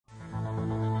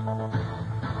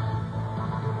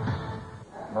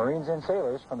Marines and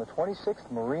sailors from the 26th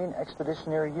Marine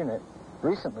Expeditionary Unit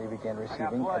recently began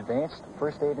receiving advanced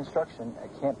first aid instruction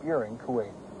at Camp Buehring,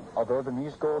 Kuwait. Although the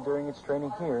MU's goal during its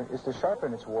training here is to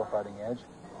sharpen its warfighting edge,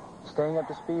 staying up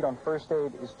to speed on first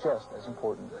aid is just as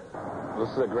important. This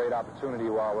is a great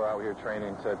opportunity while we're out here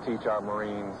training to teach our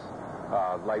Marines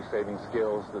life-saving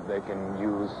skills that they can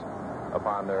use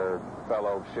upon their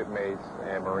fellow shipmates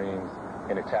and Marines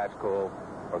in a tactical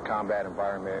or combat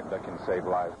environment that can save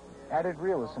lives. Added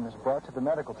realism is brought to the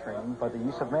medical training by the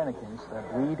use of mannequins that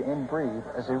bleed and breathe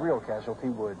as a real casualty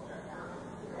would.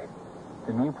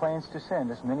 The MU plans to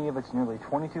send as many of its nearly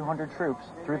 2,200 troops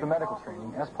through the medical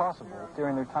training as possible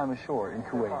during their time ashore in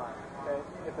Kuwait.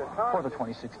 For the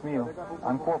 26th MU,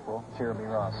 I'm Corporal Jeremy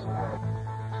Ross.